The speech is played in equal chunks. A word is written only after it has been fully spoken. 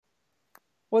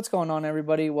What's going on,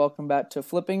 everybody? Welcome back to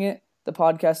Flipping It, the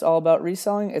podcast all about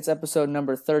reselling. It's episode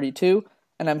number 32,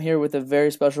 and I'm here with a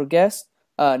very special guest,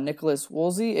 Nicholas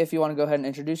Woolsey. If you want to go ahead and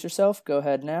introduce yourself, go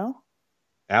ahead now.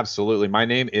 Absolutely. My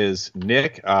name is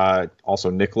Nick, also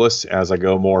Nicholas, as I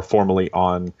go more formally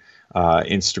on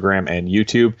Instagram and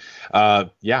YouTube.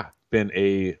 Been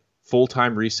a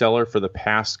full-time reseller for the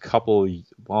past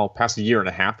past a year and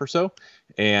a half or so,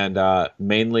 and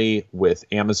mainly with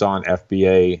Amazon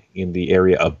FBA in the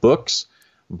area of books,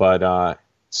 but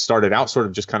started out sort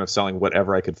of just kind of selling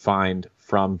whatever I could find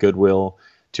from Goodwill,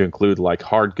 to include like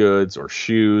hard goods or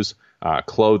shoes,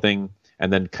 clothing,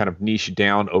 and then kind of niched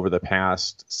down over the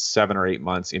past 7 or 8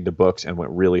 months into books and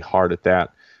went really hard at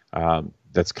that.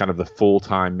 That's kind of the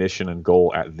full-time mission and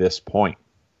goal at this point.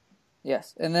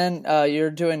 Yes, and then you're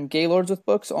doing Gaylords with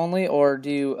books only, or do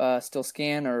you still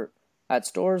scan or at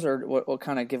stores, or what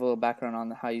kind of give a little background on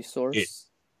how you source?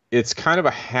 It's kind of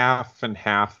a half and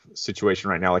half situation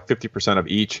right now, like 50% of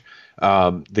each.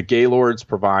 The Gaylords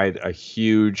provide a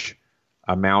huge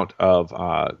amount of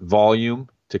volume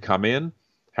to come in.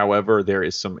 However, there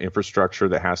is some infrastructure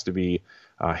that has to be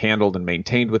handled and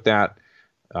maintained with that,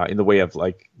 in the way of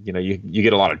you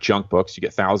get a lot of junk books. You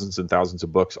get thousands and thousands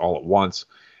of books all at once.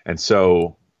 And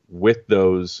so with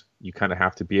those, you kind of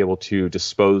have to be able to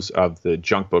dispose of the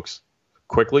junk books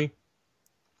quickly.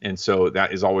 And so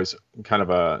that is always kind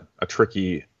of a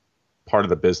tricky part of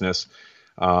the business.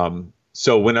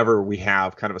 So whenever we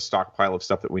have kind of a stockpile of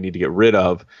stuff that we need to get rid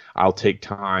of, I'll take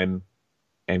time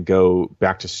and go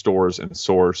back to stores and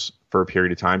source for a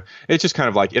period of time. It's just kind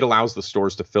of like it allows the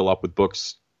stores to fill up with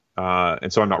books.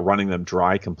 And so I'm not running them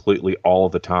dry completely all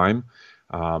of the time.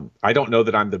 I don't know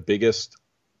that I'm the biggest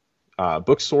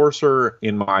book sourcer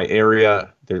in my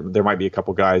area. There might be a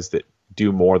couple guys that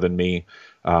do more than me.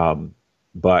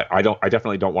 But I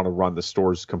definitely don't want to run the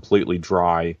stores completely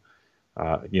dry,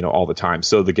 all the time.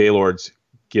 So the Gaylords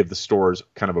give the stores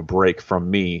kind of a break from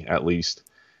me, at least,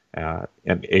 and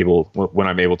when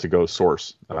I'm able to go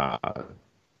source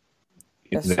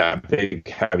in that big,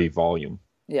 heavy volume.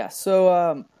 Yeah.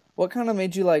 So, what kind of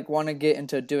made you want to get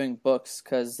into doing books?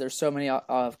 Because there's so many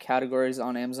categories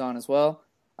on Amazon as well.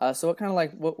 So, what kind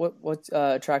of what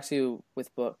attracts you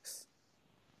with books?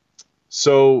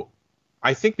 So,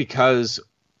 I think because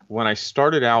when I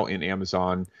started out in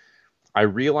Amazon, I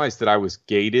realized that I was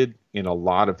gated in a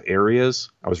lot of areas.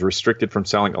 I was restricted from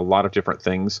selling a lot of different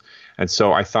things. And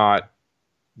so I thought,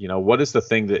 what is the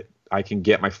thing that I can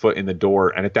get my foot in the door?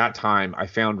 And at that time, I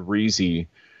found Reezy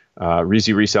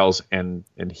Resells,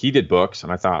 and he did books.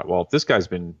 And I thought, well, if this guy's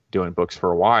been doing books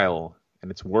for a while and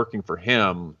it's working for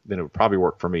him, then it would probably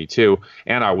work for me too.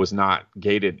 And I was not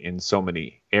gated in so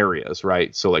many areas,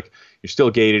 right? So you're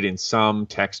still gated in some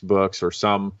textbooks or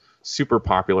some super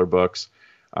popular books.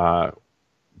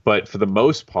 But for the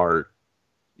most part,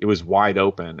 it was wide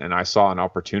open, and I saw an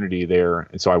opportunity there.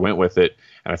 And so I went with it,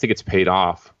 and I think it's paid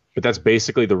off. But that's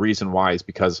basically the reason why, is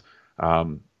because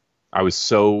I was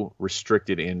so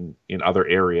restricted in other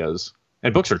areas.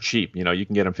 And books are cheap. You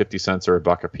can get them 50 cents or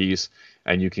 $1 a piece,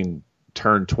 and you can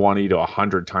turn 20 to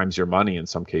 100 times your money in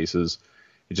some cases.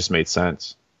 It just made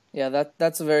sense. Yeah,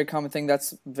 that's a very common thing.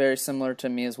 That's very similar to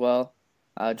me as well.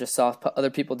 Just saw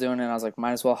other people doing it, and I was like,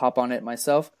 might as well hop on it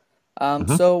myself.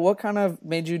 So what kind of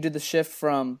made you do the shift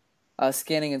from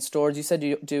scanning in stores? You said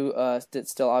you do it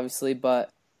still, obviously,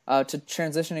 but to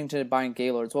transitioning to buying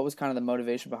Gaylords, what was kind of the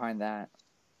motivation behind that?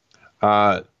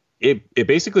 It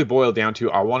basically boiled down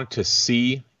to, I wanted to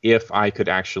see if I could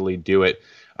actually do it.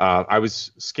 I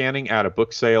was scanning at a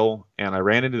book sale, and I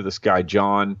ran into this guy,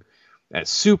 John. That's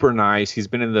super nice. He's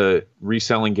been in the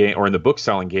reselling game, or in the book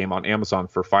selling game, on Amazon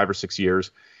for 5 or 6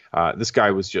 years. This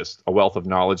guy was just a wealth of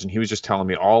knowledge, and he was just telling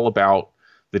me all about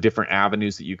the different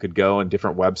avenues that you could go and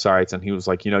different websites. And he was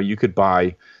like, you could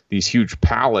buy these huge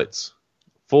pallets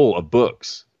full of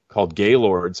books called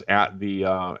Gaylords at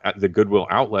the Goodwill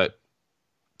outlet.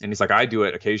 And he's like, I do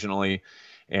it occasionally,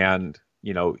 and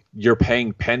you're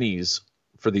paying pennies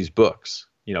for these books,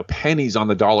 pennies on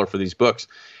the dollar for these books.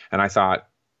 And I thought,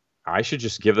 I should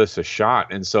just give this a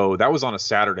shot. And so that was on a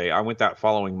Saturday. I went that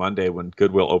following Monday when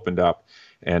Goodwill opened up,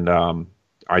 and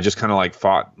I just kind of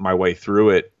fought my way through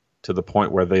it to the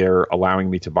point where they're allowing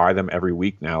me to buy them every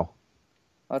week now.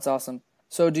 That's awesome.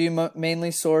 So do you mainly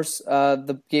source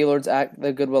the Gaylords at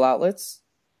the Goodwill outlets?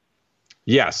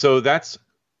 Yeah, so that's,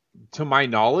 to my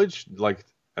knowledge,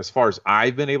 as far as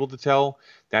I've been able to tell,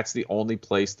 that's the only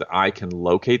place that I can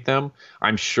locate them.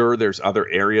 I'm sure there's other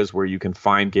areas where you can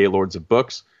find Gaylords of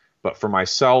books, but for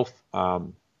myself,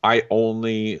 I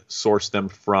only source them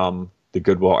from the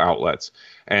Goodwill outlets.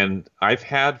 And I've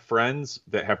had friends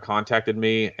that have contacted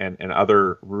me and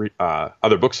other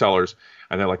booksellers,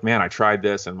 and they're like, "Man, I tried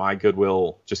this, and my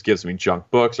Goodwill just gives me junk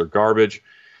books or garbage."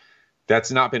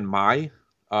 That's not been my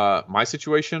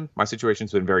situation. My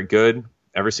situation's been very good.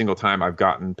 Every single time I've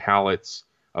gotten pallets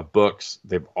of books,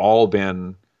 they've all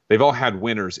had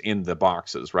winners in the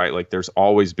boxes, right? Like there's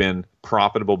always been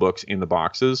profitable books in the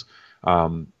boxes.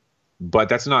 But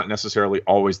that's not necessarily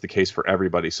always the case for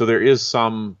everybody. So there is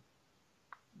some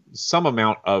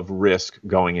amount of risk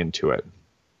going into it.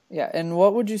 Yeah, and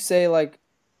what would you say, like,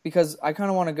 because I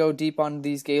kind of want to go deep on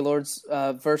these Gaylords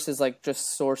versus like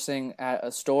just sourcing at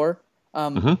a store.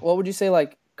 What would you say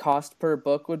like cost per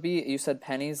book would be? You said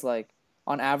pennies, like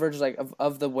on average, like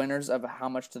of the winners, of how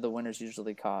much do the winners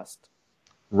usually cost?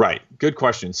 Right. Good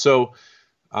question. So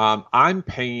I'm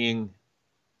paying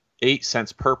 8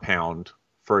 cents per pound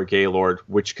for a Gaylord,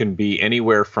 which can be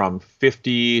anywhere from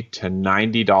 $50 to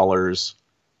 $90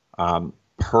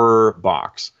 per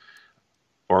box,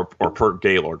 or per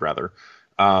Gaylord rather.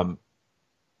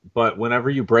 But whenever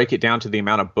you break it down to the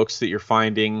amount of books that you're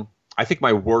finding, I think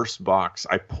my worst box,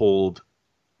 I pulled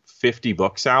 50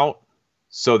 books out.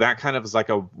 So that kind of is like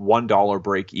a $1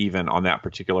 break even on that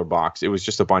particular box. It was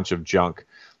just a bunch of junk,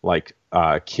 like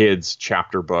kids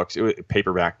chapter books. It was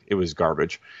paperback. It was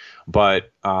garbage.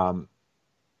 But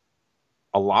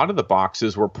a lot of the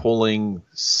boxes were pulling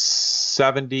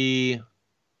 70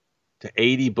 to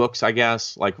 80 books, I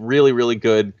guess, like really, really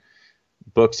good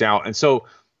books out. And so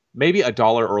maybe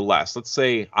 $1 or less. Let's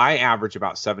say I average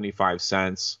about 75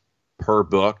 cents per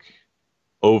book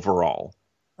overall,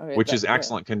 Okay, which is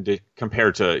excellent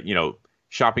compared to,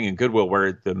 shopping in Goodwill,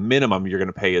 where the minimum you're going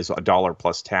to pay is $1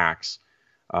 plus tax.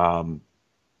 So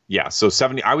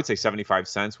I would say 75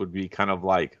 cents would be kind of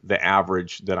like the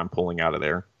average that I'm pulling out of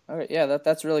there. Okay, yeah,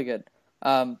 that's really good.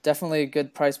 Definitely a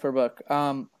good price per book.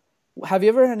 Have you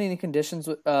ever had any conditions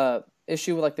with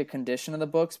issue with like the condition of the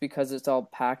books because it's all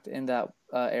packed in that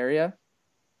area?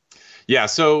 Yeah,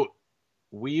 so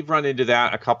we've run into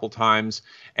that a couple times,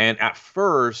 and at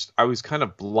first I was kind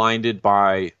of blinded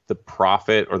by the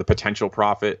profit or the potential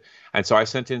profit, and so I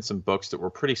sent in some books that were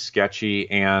pretty sketchy,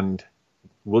 and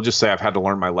we'll just say I've had to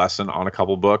learn my lesson on a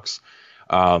couple books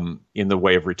in the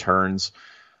way of returns.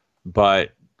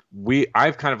 But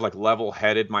I've kind of like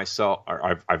level-headed myself,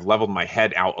 or I've leveled my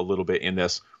head out a little bit in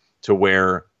this, to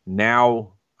where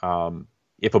now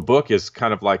if a book is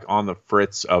kind of like on the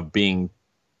fritz of being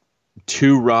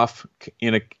too rough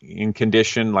in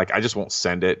condition, like I just won't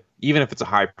send it. Even if it's a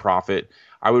high profit,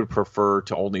 I would prefer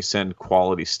to only send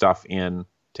quality stuff in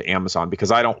to Amazon,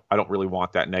 because I don't really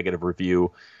want that negative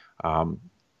review, for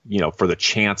the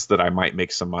chance that I might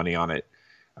make some money on it.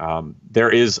 There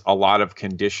is a lot of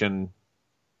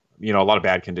a lot of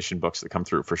bad condition books that come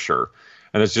through for sure.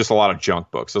 And there's just a lot of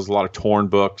junk books. There's a lot of torn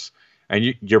books,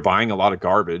 and you're buying a lot of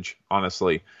garbage,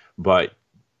 honestly, but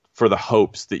for the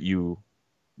hopes that you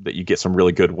get some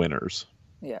really good winners.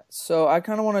 Yeah. So I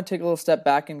kind of want to take a little step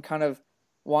back and kind of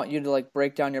want you to like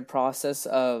break down your process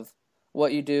of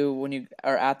what you do when you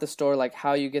are at the store, like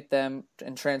how you get them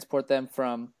and transport them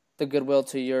from the Goodwill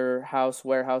to your house,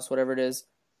 warehouse, whatever it is,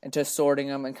 and just sorting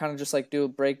them, and kind of just like do a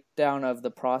breakdown of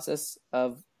the process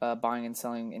of buying and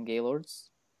selling in Gaylords.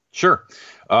 Sure.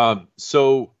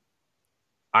 So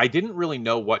I didn't really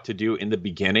know what to do in the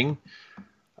beginning.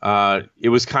 It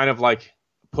was kind of like,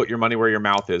 put your money where your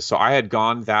mouth is. So I had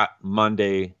gone that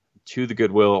Monday to the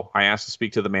Goodwill. I asked to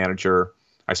speak to the manager.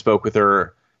 I spoke with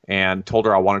her and told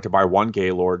her I wanted to buy one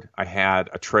Gaylord. I had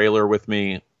a trailer with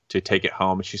me to take it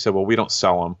home. And she said, well, we don't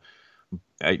sell them,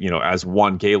 as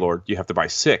one Gaylord. You have to buy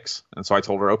 6. And so I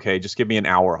told her, okay, just give me an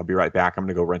hour. I'll be right back. I'm going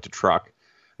to go rent a truck.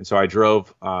 And so I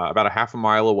drove about a half a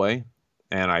mile away,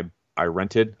 and I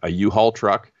rented a U-Haul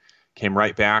truck, came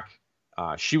right back.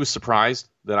 She was surprised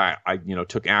that I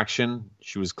took action.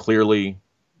 She was clearly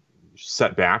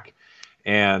set back,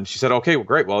 and she said, "Okay, well,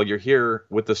 great. Well, you're here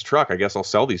with this truck. I guess I'll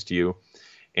sell these to you."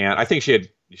 And I think she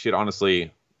had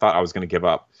honestly thought I was going to give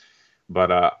up,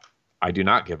 but I do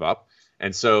not give up.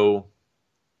 And so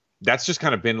that's just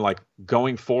kind of been like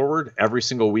going forward. Every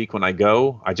single week when I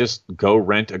just go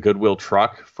rent a Goodwill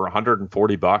truck for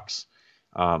 $140,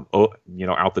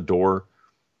 out the door,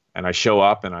 and I show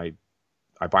up and I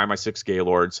buy my 6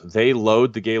 Gaylords. They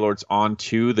load the Gaylords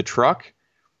onto the truck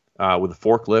with a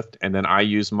forklift, and then I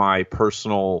use my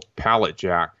personal pallet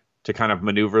jack to kind of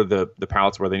maneuver the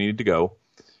pallets where they need to go.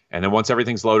 And then once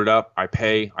everything's loaded up, I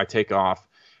pay, I take off,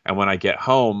 and when I get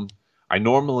home, I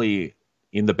normally,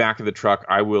 in the back of the truck,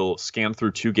 I will scan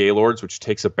through 2 Gaylords, which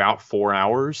takes about 4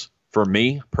 hours for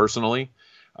me personally.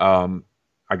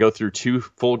 I I go through 2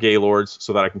 full Gaylords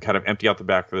so that I can kind of empty out the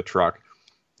back of the truck.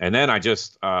 And then I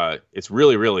just, it's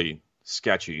really, really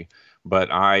sketchy, but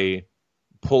I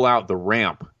pull out the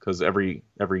ramp because every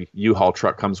U-Haul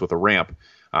truck comes with a ramp.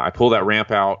 I pull that ramp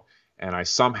out, and I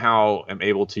somehow am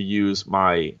able to use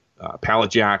my pallet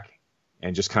jack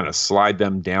and just kind of slide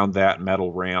them down that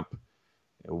metal ramp.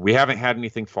 We haven't had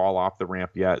anything fall off the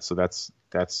ramp yet, so that's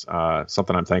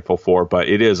something I'm thankful for. But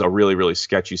it is a really, really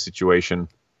sketchy situation.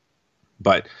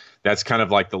 But that's kind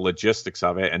of like the logistics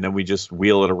of it, and then we just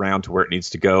wheel it around to where it needs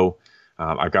to go.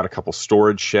 I've got a couple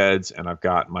storage sheds, and I've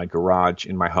got my garage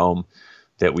in my home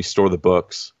that we store the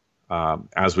books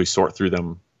as we sort through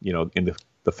them, in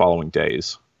the following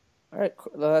days. All right,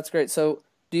 well, that's great. So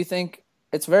do you think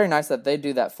it's very nice that they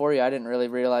do that for you? I didn't really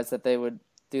realize that they would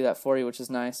do that for you, which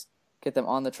is nice. Get them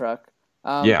on the truck.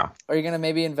 Yeah. Are you going to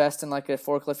maybe invest in like a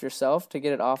forklift yourself to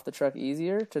get it off the truck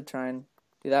easier to try and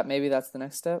do that? Maybe that's the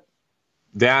next step.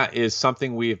 That is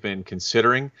something we've been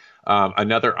considering.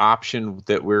 Another option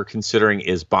that we're considering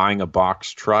is buying a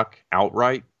box truck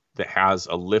outright that has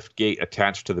a lift gate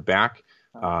attached to the back.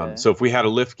 Okay. So if we had a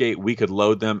lift gate, we could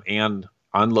load them and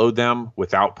unload them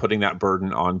without putting that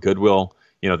burden on Goodwill.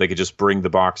 They could just bring the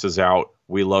boxes out,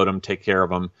 we load them, take care of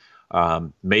them.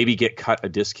 Maybe get cut a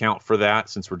discount for that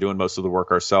since we're doing most of the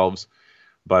work ourselves.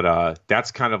 But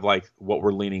that's kind of like what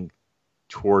we're leaning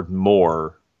toward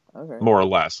more or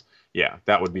less. Yeah,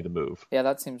 that would be the move. Yeah,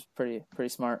 that seems pretty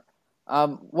smart.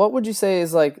 What would you say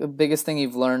is like the biggest thing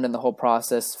you've learned in the whole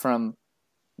process from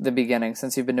the beginning,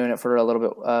 since you've been doing it for a little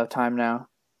bit of time now?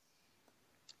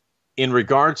 In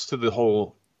regards to the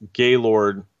whole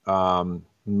Gaylord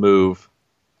move,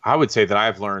 I would say that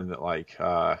I've learned that like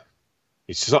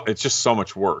it's just so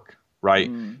much work, right?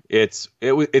 It's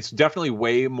definitely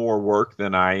way more work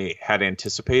than I had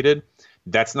anticipated.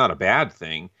 That's not a bad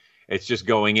thing. It's just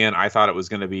going in. I thought it was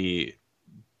going to be,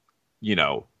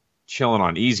 chilling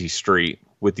on easy street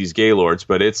with these Gaylords,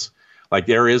 but it's like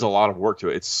there is a lot of work to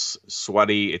it. It's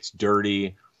sweaty, it's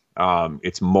dirty,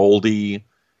 it's moldy.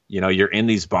 You're in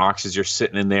these boxes, you're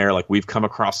sitting in there. Like we've come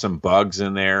across some bugs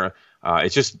in there.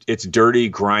 It's dirty,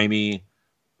 grimy,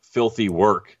 filthy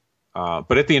work.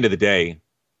 But at the end of the day,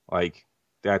 like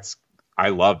I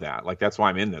love that. Like that's why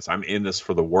I'm in this. I'm in this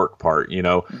for the work part,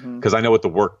 because I know what the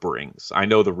work brings. I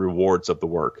know the rewards of the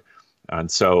work. And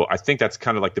so I think that's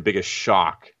kind of like the biggest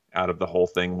shock out of the whole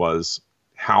thing was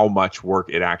how much work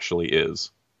it actually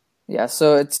is. Yeah,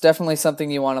 so it's definitely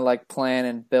something you want to like plan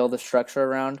and build a structure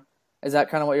around. Is that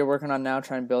kind of what you're working on now,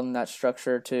 trying to build that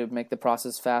structure to make the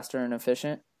process faster and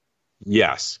efficient?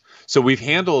 Yes. So we've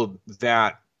handled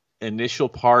that initial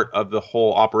part of the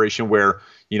whole operation where,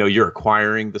 you're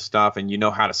acquiring the stuff and you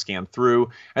know how to scan through.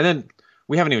 And then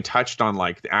we haven't even touched on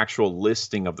like the actual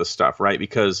listing of the stuff, right?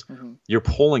 Because you're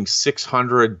pulling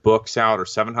 600 books out or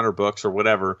 700 books or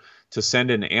whatever to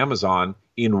send into Amazon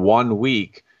in 1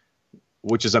 week,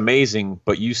 which is amazing,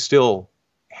 but you still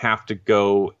have to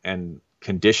go and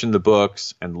condition the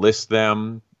books and list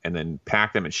them and then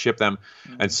pack them and ship them.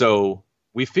 And so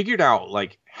we figured out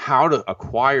like how to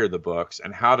acquire the books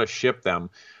and how to ship them,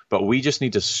 but we just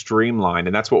need to streamline.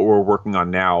 And that's what we're working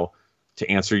on now to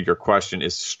answer your question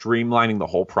is streamlining the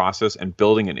whole process and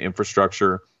building an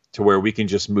infrastructure to where we can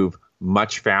just move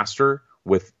much faster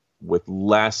with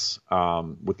less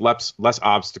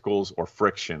obstacles or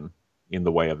friction in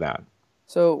the way of that.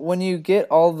 So when you get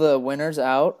all the winners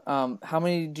out, how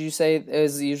many do you say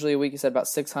is usually a week? You said about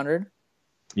 600?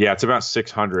 Yeah, it's about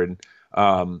 600.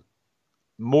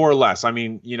 More or less. I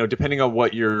mean, depending on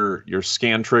what your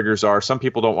scan triggers are, some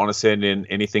people don't want to send in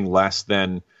anything less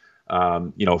than,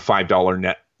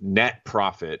 $5 net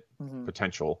profit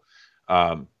potential.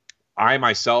 I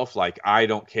myself, like, I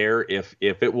don't care if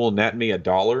it will net me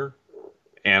 $1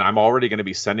 and I'm already going to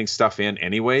be sending stuff in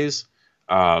anyways.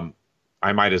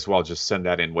 I might as well just send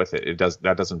that in with it.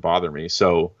 That doesn't bother me.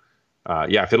 So,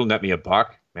 if it'll net me $1,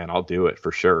 man, I'll do it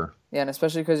for sure. Yeah. And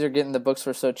especially because you're getting the books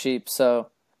for so cheap. So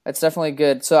it's definitely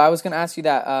good. So I was going to ask you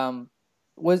that,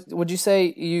 would you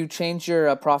say you change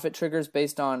your profit triggers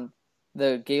based on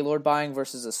the Gaylord buying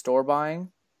versus a store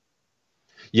buying?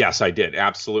 Yes, I did.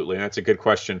 Absolutely. And that's a good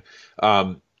question.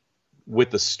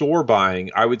 With the store buying,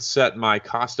 I would set my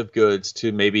cost of goods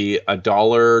to maybe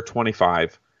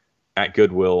 $1.25 at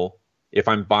Goodwill if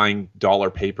I'm buying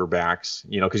dollar paperbacks,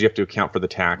 because you have to account for the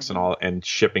tax and all and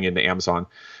shipping into Amazon.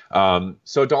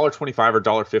 So $1.25 or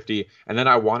 $1.50. And then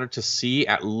I wanted to see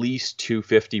at least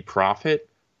 $2.50 profit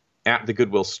at the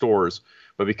Goodwill stores.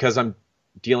 But because I'm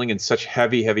dealing in such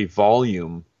heavy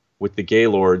volume with the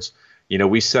Gaylords,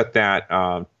 we set that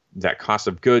cost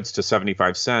of goods to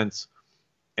 75 cents.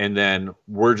 And then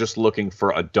we're just looking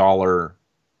for $1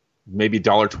 maybe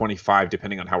 $1.25,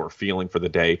 depending on how we're feeling for the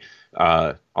day,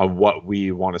 on what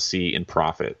we want to see in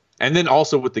profit. And then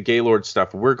also with the Gaylord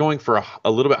stuff, we're going for a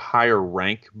little bit higher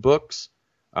rank books.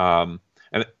 And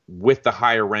with the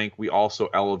higher rank, we also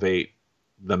elevate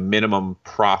the minimum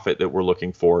profit that we're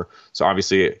looking for. So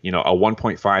obviously, you know, a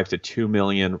 1.5 to 2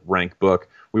 million rank book,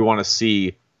 we want to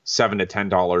see $7 to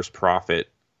 $10 profit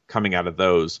coming out of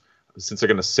those, since they're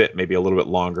going to sit maybe a little bit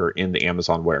longer in the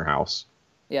Amazon warehouse.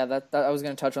 Yeah, that I was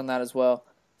going to touch on that as well.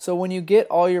 So when you get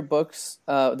all your books,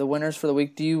 the winners for the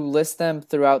week, do you list them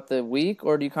throughout the week,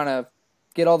 or do you kind of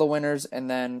get all the winners and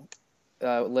then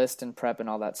list and prep and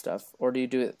all that stuff, or do you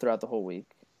do it throughout the whole week?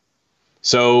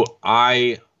 So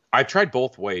I've tried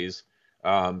both ways.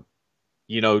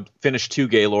 You know, finish 2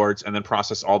 Gaylords and then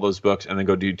process all those books and then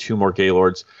go do 2 more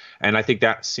Gaylords. And I think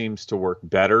that seems to work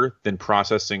better than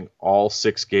processing all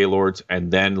 6 Gaylords and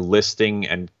then listing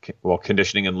and, well,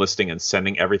 conditioning and listing and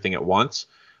sending everything at once.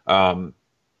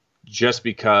 Just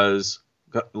because,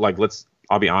 like,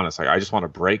 I'll be honest, like, I just want to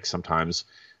break sometimes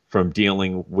from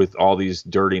dealing with all these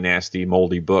dirty, nasty,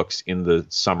 moldy books in the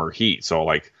summer heat. So,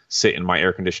 like, sit in my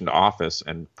air-conditioned office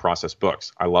and process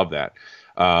books. I love that.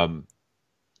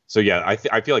 So yeah,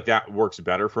 I feel like that works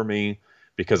better for me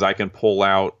because I can pull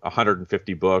out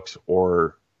 150 books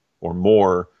or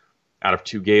more out of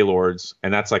 2 Gaylords,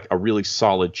 and that's like a really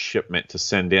solid shipment to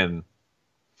send in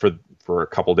for a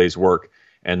couple days work,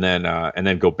 and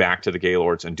then go back to the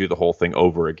Gaylords and do the whole thing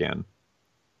over again.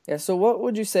 Yeah. So what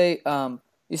would you say?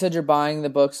 You said you're buying the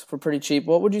books for pretty cheap.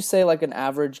 What would you say like an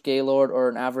average Gaylord or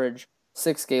an average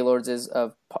 6 Gaylords is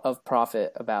of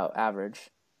profit about average?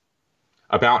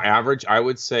 About average, I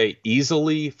would say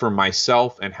easily for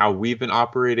myself and how we've been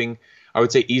operating, I would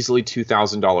say easily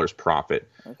 $2,000 profit.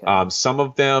 Okay. Some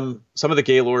of the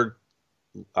Gaylord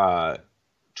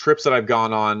trips that I've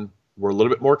gone on were a little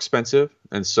bit more expensive,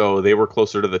 and so they were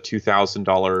closer to the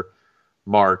 $2,000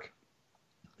 mark.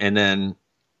 And then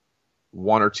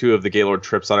 1 or 2 of the Gaylord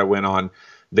trips that I went on,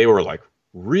 they were like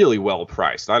really well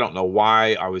priced. I don't know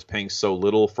why I was paying so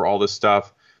little for all this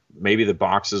stuff. Maybe the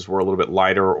boxes were a little bit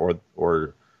lighter,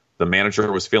 or the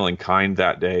manager was feeling kind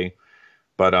that day.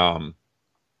 But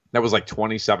that was like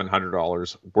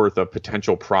 $2,700 worth of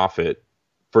potential profit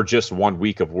for just 1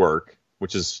 week of work,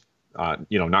 which is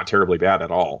not terribly bad at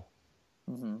all.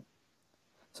 Mm-hmm.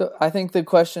 So I think the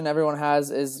question everyone has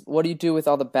is, what do you do with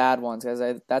all the bad ones?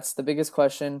 Because that's the biggest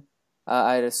question.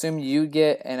 I'd assume you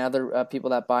get and other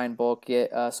people that buy in bulk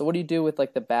get. So what do you do with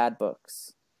like the bad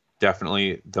books?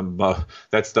 Definitely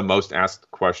that's the most asked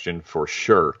question for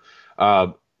sure.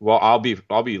 Well, I'll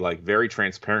be like very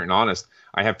transparent and honest.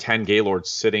 I have 10 Gaylords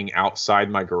sitting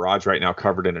outside my garage right now,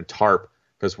 covered in a tarp,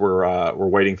 because we're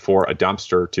waiting for a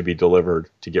dumpster to be delivered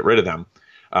to get rid of them.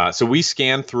 So I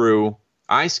scan through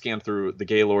the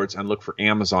Gaylords and look for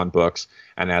Amazon books.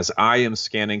 And as I am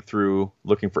scanning through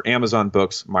looking for Amazon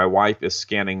books, my wife is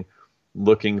scanning,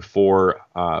 looking for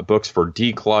books for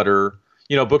Declutter.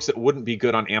 Books that wouldn't be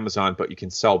good on Amazon, but you can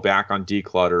sell back on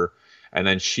Declutter. And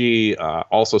then she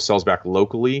also sells back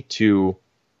locally to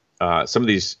some of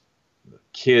these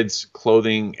kids'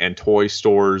 clothing and toy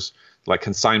stores, like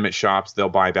consignment shops. They'll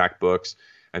buy back books.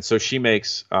 And so she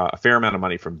makes a fair amount of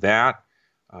money from that.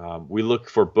 We look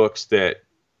for books that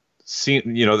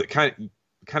that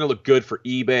kind of look good for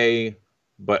eBay,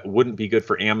 but wouldn't be good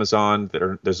for Amazon.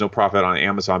 There's no profit on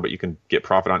Amazon, but you can get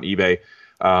profit on eBay.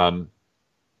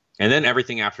 And then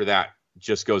everything after that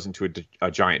just goes into a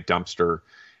giant dumpster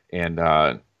and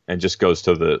just goes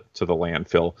to the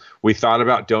landfill. We thought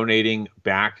about donating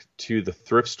back to the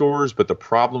thrift stores, but the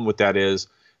problem with that is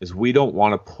we don't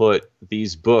want to put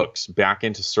these books back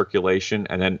into circulation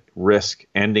and then risk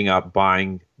ending up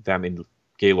buying them in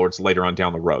Gaylords later on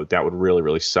down the road. That would really,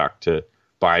 really suck, to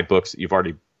buy books that you've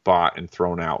already bought and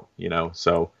thrown out,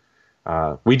 So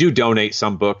we do donate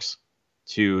some books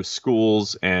to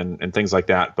schools and things like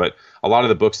that, but a lot of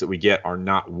the books that we get are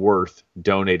not worth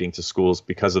donating to schools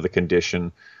because of the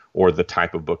condition or the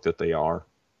type of book that they are.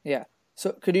 Yeah.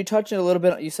 So could you touch a little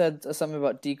bit? You said something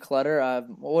about Declutter.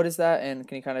 What is that, and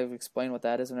can you kind of explain what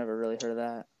that is? I've never really heard of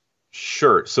that.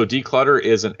 Sure. So Declutter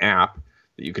is an app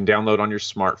that you can download on your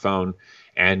smartphone,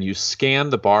 and you scan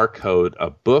the barcode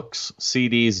of books,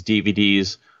 CDs,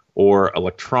 DVDs, or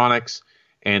electronics.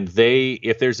 And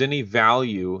if there's any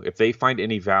value, if they find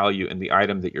any value in the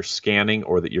item that you're scanning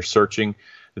or that you're searching,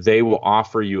 they will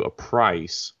offer you a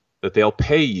price that they'll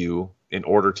pay you in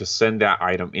order to send that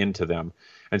item into them.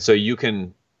 And so you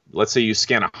can, let's say you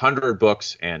scan 100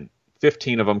 books and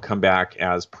 15 of them come back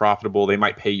as profitable. They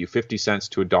might pay you 50 cents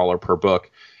to $1 per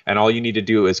book. And all you need to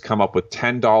do is come up with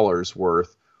 $10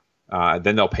 worth.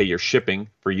 Then they'll pay your shipping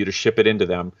for you to ship it into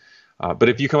them. But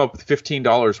if you come up with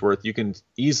 $15 worth, you can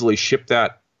easily ship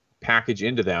that package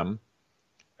into them,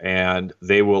 and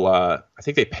they will. I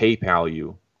think they PayPal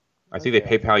you. I think they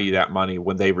Okay. PayPal you that money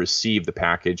when they receive the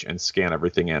package and scan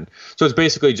everything in. So it's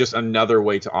basically just another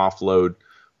way to offload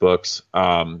books.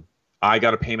 I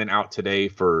got a payment out today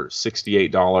for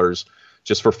 $68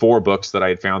 just for 4 books that I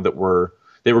had found that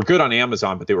they were good on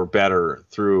Amazon, but they were better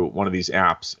through one of these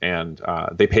apps, and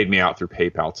they paid me out through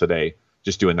PayPal today,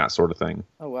 just doing that sort of thing.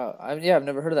 Oh wow. Yeah, I've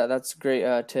never heard of that. That's a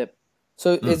great tip.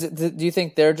 So Mm. do you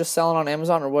think they're just selling on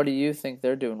Amazon, or what do you think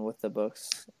they're doing with the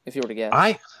books, if you were to guess?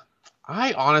 I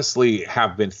I honestly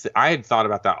have been. I had thought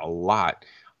about that a lot.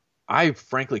 I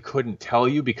frankly couldn't tell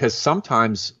you because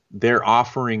sometimes they're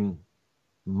offering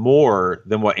more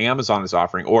than what Amazon is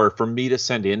offering, or for me to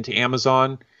send into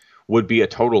Amazon would be a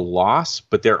total loss,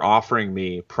 but they're offering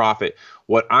me profit.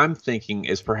 What I'm thinking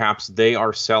is perhaps they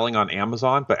are selling on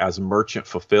Amazon, but as merchant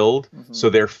fulfilled, Hmm. so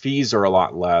their fees are a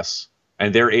lot less,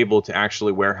 and they're able to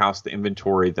actually warehouse the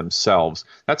inventory themselves.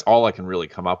 That's all I can really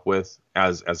come up with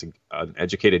an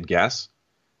educated guess.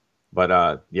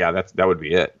 But yeah, that would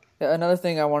be it. Yeah, another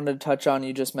thing I wanted to touch on,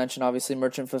 you just mentioned obviously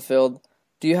merchant fulfilled.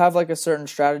 Do you have like a certain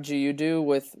strategy you do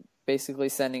with basically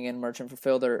sending in merchant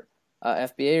fulfilled or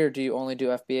FBA, or do you only do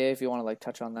FBA if you want to like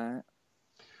touch on that?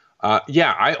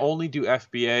 Yeah, I only do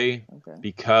FBA Okay.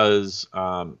 because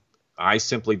I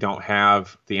simply don't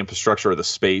have the infrastructure or the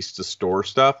space to store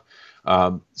stuff.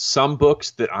 Some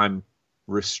books that I'm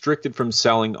restricted from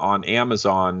selling on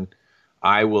Amazon,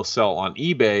 I will sell on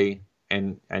eBay,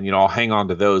 and I'll hang on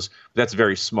to those. But that's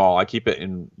very small. I keep it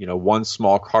in one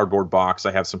small cardboard box.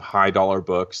 I have some high dollar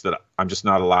books that I'm just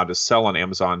not allowed to sell on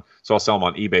Amazon, so I'll sell them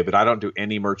on eBay. But I don't do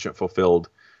any merchant fulfilled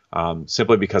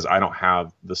simply because I don't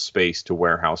have the space to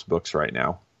warehouse books right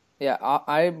now. Yeah,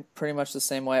 I'm pretty much the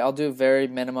same way. I'll do very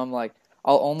minimum. Like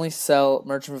I'll only sell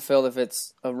merchant fulfilled if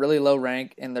it's a really low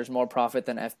rank and there's more profit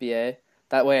than FBA.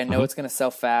 That way I know Mhm. it's going to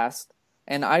sell fast.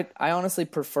 And I honestly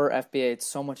prefer FBA. It's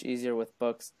so much easier with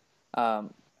books. I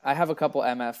have a couple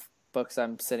MF books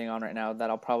I'm sitting on right now that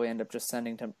I'll probably end up just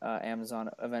sending to Amazon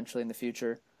eventually in the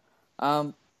future.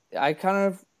 Um, I kind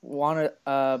of want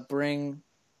to bring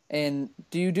in.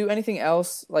 Do you do anything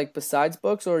else like besides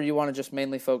books, or you want to just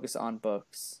mainly focus on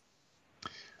books?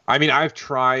 I mean, I've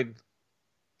tried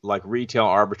like retail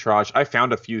arbitrage. I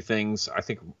found a few things. I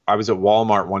think I was at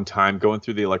Walmart one time going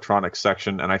through the electronics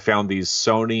section, and I found these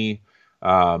Sony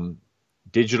um,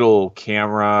 digital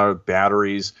camera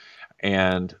batteries,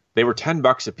 and they were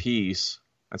 $10 a piece.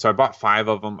 And so I bought 5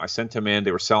 of them. I sent them in.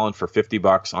 They were selling for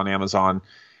 $50 on Amazon,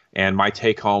 and my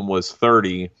take home was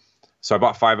 30. So I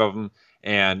bought 5 of them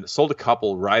and sold a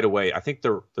couple right away. I think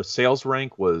the sales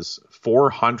rank was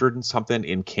 400 and something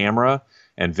in camera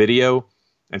and video.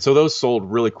 And so those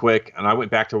sold really quick. And I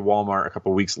went back to Walmart a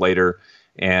couple of weeks later,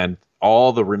 and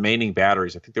all the remaining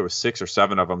batteries, I think there was 6 or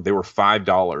 7 of them, they were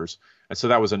 $5. And so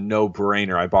that was a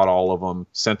no-brainer. I bought all of them,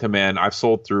 sent them in. I've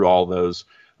sold through all those.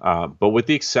 But with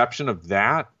the exception of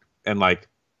that and like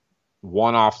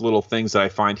one-off little things that I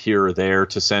find here or there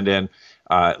to send in,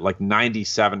 like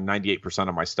 97, 98%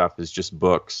 of my stuff is just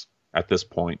books at this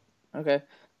point. Okay.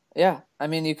 Yeah. I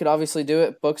mean, you could obviously do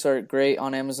it. Books are great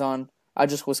on Amazon. I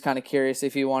just was kind of curious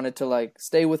if you wanted to like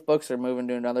stay with books or move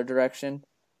into another direction.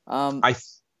 Um, I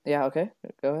yeah, okay.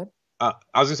 Go ahead.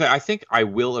 I was gonna say I think I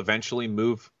will eventually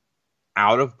move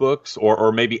out of books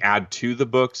or maybe add to the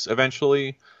books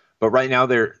eventually, but right now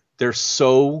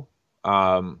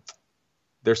um,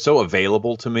 they're so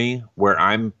available to me where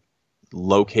I'm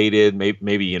located,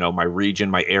 maybe my region,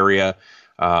 my area,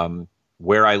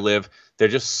 where I live. They're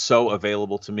just so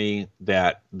available to me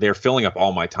that they're filling up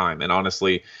all my time. And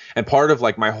honestly, and part of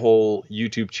like my whole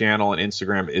YouTube channel and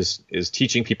Instagram is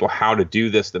teaching people how to do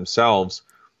this themselves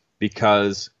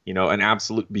because an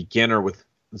absolute beginner with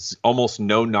almost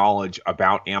no knowledge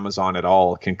about Amazon at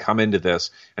all can come into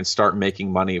this and start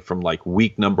making money from like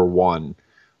week number one,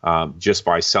 just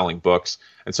by selling books.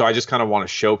 And so I just kind of want to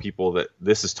show people that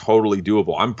this is totally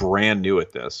doable. I'm brand new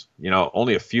at this,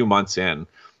 only a few months in.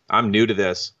 I'm new to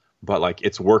this, but like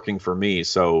it's working for me.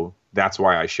 So that's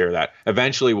why I share that.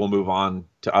 Eventually we'll move on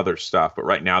to other stuff, but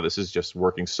right now this is just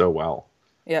working so well.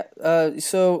 Yeah.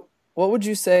 So what would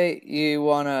you say you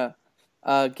want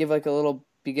to give like a little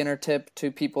beginner tip to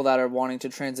people that are wanting to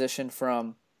transition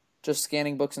from just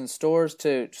scanning books in stores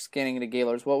to scanning into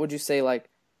Gaylords? What would you say like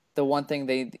the one thing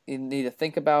they need to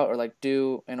think about or like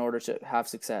do in order to have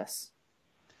success?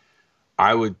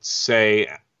 I would say,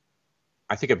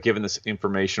 I think I've given this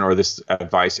information or this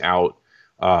advice out.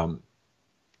 Um,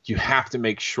 you have to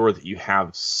make sure that you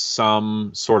have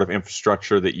some sort of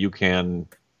infrastructure that you can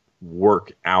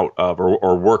work out of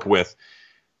or work with.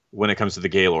 when it comes to the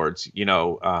Gaylords.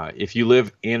 If you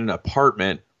live in an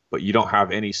apartment but you don't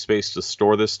have any space to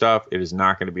store this stuff, it is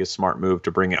not going to be a smart move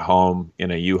to bring it home in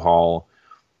a U-Haul,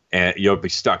 and you'll be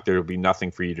stuck. There will be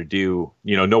nothing for you to do.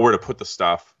 Nowhere to put the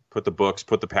stuff, put the books,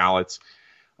 put the pallets.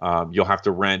 You'll have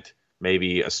to rent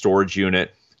maybe a storage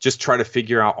unit. Just try to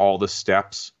figure out all the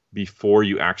steps before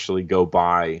you actually go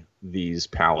buy these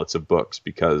pallets of books,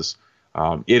 because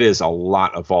it is a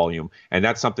lot of volume. And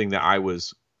that's something that I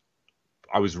was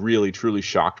really, truly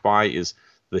shocked by, is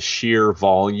the sheer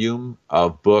volume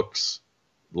of books.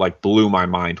 Like, blew my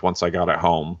mind once I got it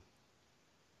home.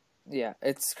 Yeah,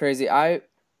 it's crazy. I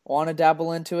want to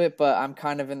dabble into it, but I'm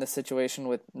kind of in the situation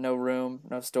with no room,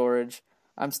 no storage.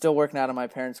 I'm still working out of my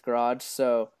parents' garage,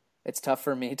 so it's tough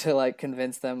for me to like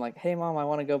convince them, like, "Hey, mom, I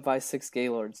want to go buy 6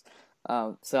 Gaylords."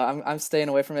 So I'm staying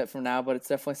away from it for now, but it's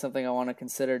definitely something I want to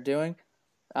consider doing.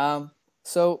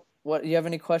 So what? Do you have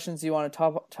any questions you want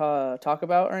to talk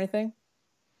about or anything?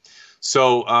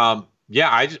 So,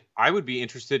 yeah, I would be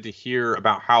interested to hear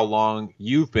about how long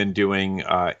you've been doing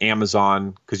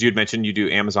Amazon, because you had mentioned you do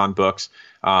Amazon books.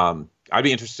 I'd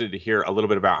be interested to hear a little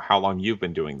bit about how long you've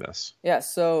been doing this. Yeah,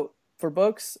 so for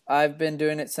books, I've been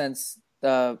doing it since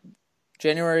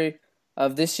January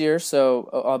of this year, so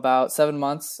about 7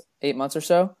 months, 8 months or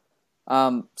so.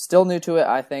 Still new to it,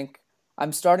 I think.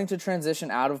 I'm starting to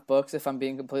transition out of books, if I'm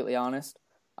being completely honest.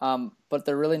 But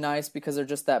they're really nice because they're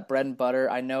just that bread and butter.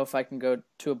 I know if I can go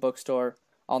to a bookstore,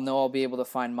 I'll know I'll be able to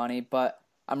find money, but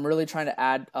I'm really trying to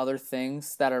add other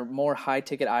things that are more high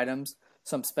ticket items.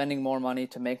 So I'm spending more money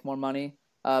to make more money.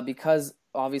 Because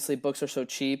obviously books are so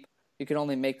cheap, you can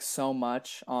only make so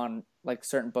much on like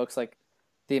certain books. Like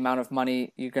the amount of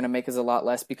money you're going to make is a lot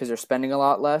less because you're spending a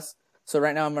lot less. So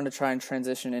right now I'm going to try and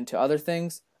transition into other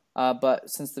things. But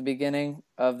since the beginning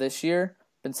of this year,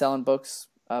 been selling books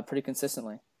pretty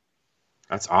consistently.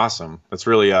 That's awesome. That's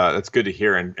really that's good to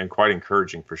hear, and quite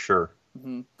encouraging for sure.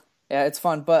 Hmm. Yeah, it's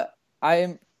fun. But I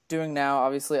am doing now,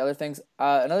 obviously, other things.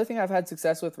 Another thing I've had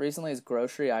success with recently is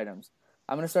grocery items.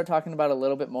 I'm going to start talking about it a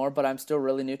little bit more, but I'm still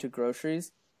really new to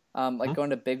groceries. Like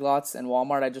going to Big Lots and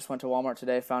Walmart. I just went to Walmart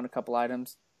today, found a couple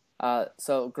items.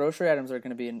 So grocery items are going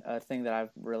to be a thing that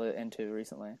I've really into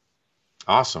recently.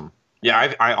 Awesome.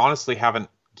 Yeah, I honestly haven't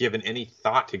given any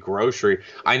thought to grocery.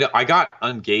 I know I got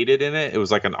ungated in it. It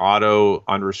was like an auto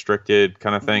unrestricted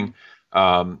kind of Hmm.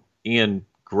 thing. In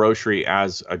grocery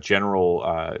as a general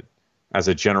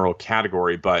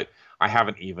category, but I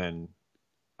haven't even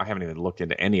looked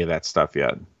into any of that stuff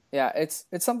yet. Yeah, it's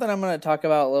something I'm going to talk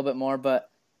about a little bit more, but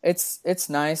it's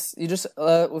nice. You just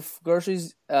with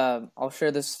groceries, I'll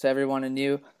share this to everyone and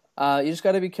you. You just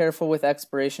got to be careful with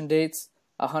expiration dates.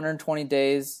 120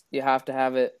 days, you have to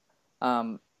have it.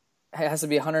 It has to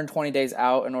be 120 days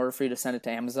out in order for you to send it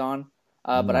to Amazon.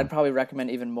 But Mm, I'd probably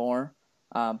recommend even more.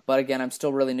 But again, I'm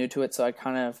still really new to it, so I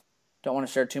kind of don't want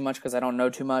to share too much because I don't know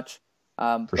too much.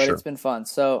 for But it's sure. been fun,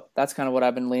 so that's kind of what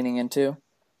I've been leaning into.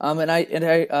 And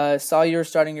I saw you were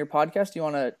starting your podcast. Do you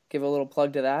want to give a little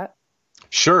plug to that?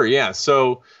 Sure, yeah.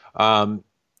 So the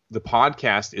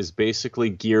podcast is basically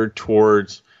geared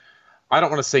towards, I don't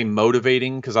want to say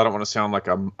motivating because I don't want to sound like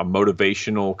a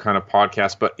motivational kind of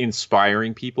podcast, but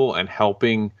inspiring people and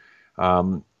helping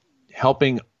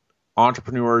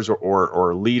entrepreneurs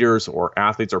or leaders or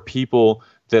athletes or people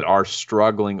that are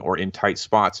struggling or in tight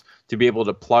spots to be able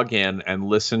to plug in and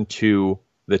listen to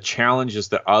the challenges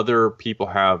that other people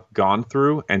have gone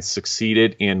through and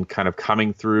succeeded in kind of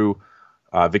coming through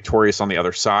victorious on the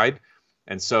other side.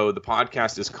 And so the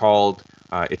podcast is called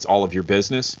It's All of Your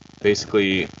Business,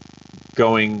 basically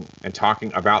going and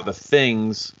talking about the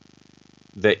things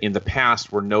that in the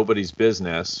past were nobody's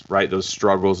business, right? Those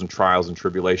struggles and trials and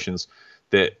tribulations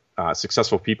that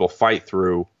successful people fight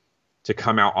through to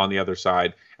come out on the other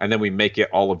side. And then we make it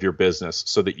all of your business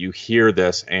so that you hear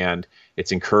this and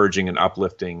it's encouraging and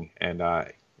uplifting and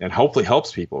hopefully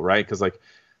helps people, right? Because like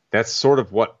that's sort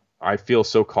of what I feel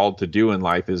so called to do in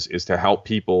life is to help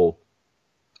people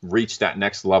reach that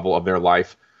next level of their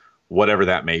life, whatever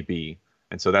that may be.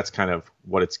 And so that's kind of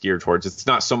what it's geared towards. It's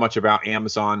not so much about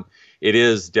Amazon. It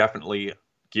is definitely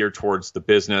geared towards the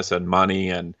business and money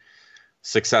and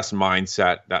success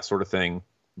mindset, that sort of thing.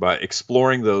 But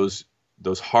exploring those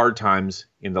hard times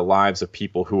in the lives of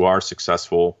people who are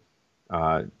successful,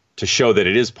 to show that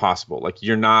it is possible. Like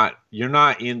you're not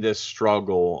in this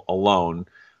struggle alone.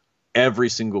 Every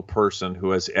single person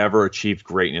who has ever achieved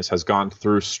greatness has gone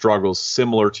through struggles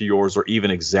similar to yours or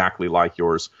even exactly like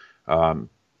yours.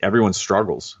 Everyone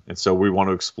struggles. And so we want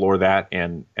to explore that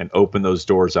and open those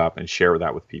doors up and share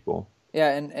that with people. Yeah,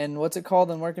 and what's it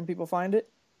called and where can people find it?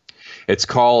 It's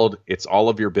called It's All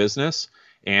of Your Business.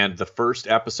 and the first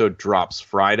episode drops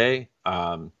Friday.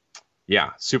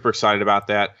 Yeah, super excited about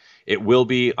that. It will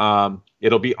be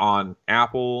it'll be on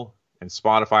Apple and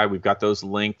Spotify. We've got those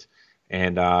linked,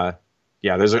 and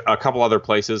yeah, there's a couple other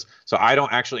places. So I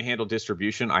don't actually handle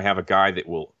distribution. I have a guy that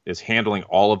is handling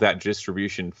all of that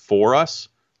distribution for us,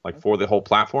 like for the whole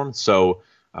platform. So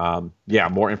yeah,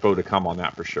 more info to come on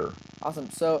that for sure. Awesome.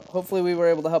 So hopefully we were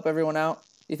able to help everyone out.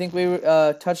 You think we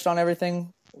touched on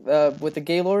everything with the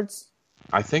Gaylords?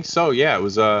 I think so. Yeah, it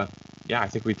was. Yeah, I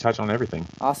think we touched on everything.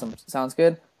 Awesome. Sounds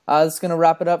good. That's going to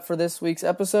wrap it up for this week's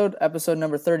episode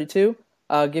number 32.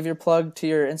 Give your plug to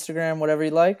your Instagram, whatever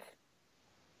you like.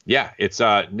 Yeah, it's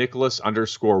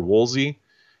Nicholas_Woolsey,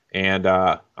 and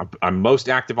I'm most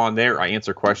active on there. I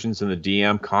answer questions in the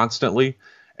DM constantly,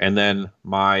 and then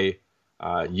my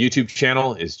YouTube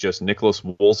channel is just Nicholas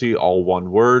Woolsey, all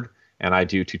one word, and I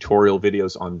do tutorial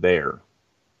videos on there.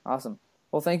 Awesome.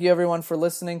 Well, thank you everyone for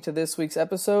listening to this week's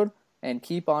episode, and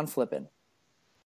keep on flipping.